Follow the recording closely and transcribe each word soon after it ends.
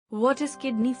What is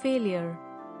kidney failure?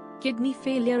 Kidney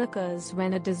failure occurs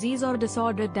when a disease or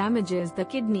disorder damages the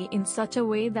kidney in such a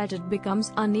way that it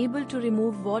becomes unable to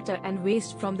remove water and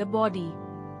waste from the body.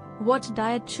 What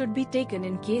diet should be taken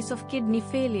in case of kidney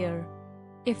failure?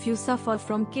 If you suffer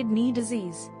from kidney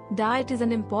disease, diet is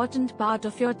an important part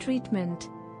of your treatment.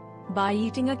 By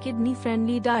eating a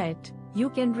kidney-friendly diet, you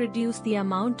can reduce the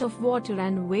amount of water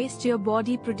and waste your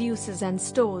body produces and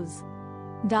stores.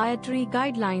 Dietary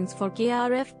guidelines for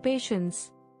KRF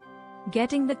patients.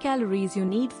 Getting the calories you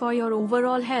need for your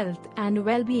overall health and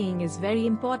well-being is very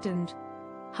important.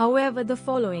 However, the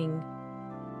following.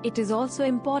 It is also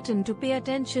important to pay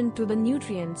attention to the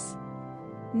nutrients.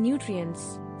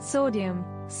 Nutrients: sodium,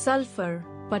 sulfur,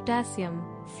 potassium,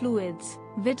 fluids,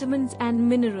 vitamins and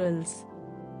minerals.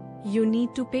 You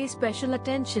need to pay special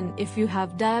attention if you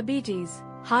have diabetes,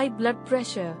 high blood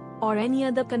pressure, or any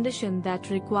other condition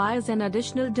that requires an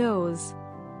additional dose.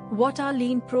 What are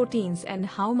lean proteins and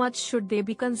how much should they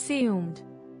be consumed?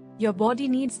 Your body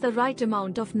needs the right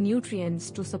amount of nutrients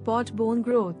to support bone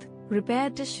growth, repair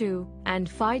tissue, and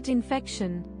fight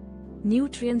infection.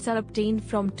 Nutrients are obtained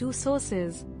from two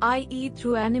sources, i.e.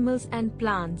 through animals and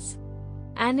plants.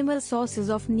 Animal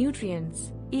sources of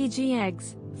nutrients, e.g.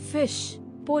 eggs, fish,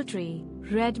 poultry,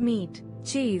 red meat,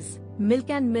 cheese,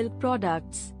 milk and milk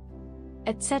products,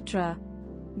 etc.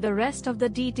 The rest of the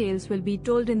details will be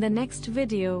told in the next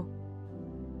video.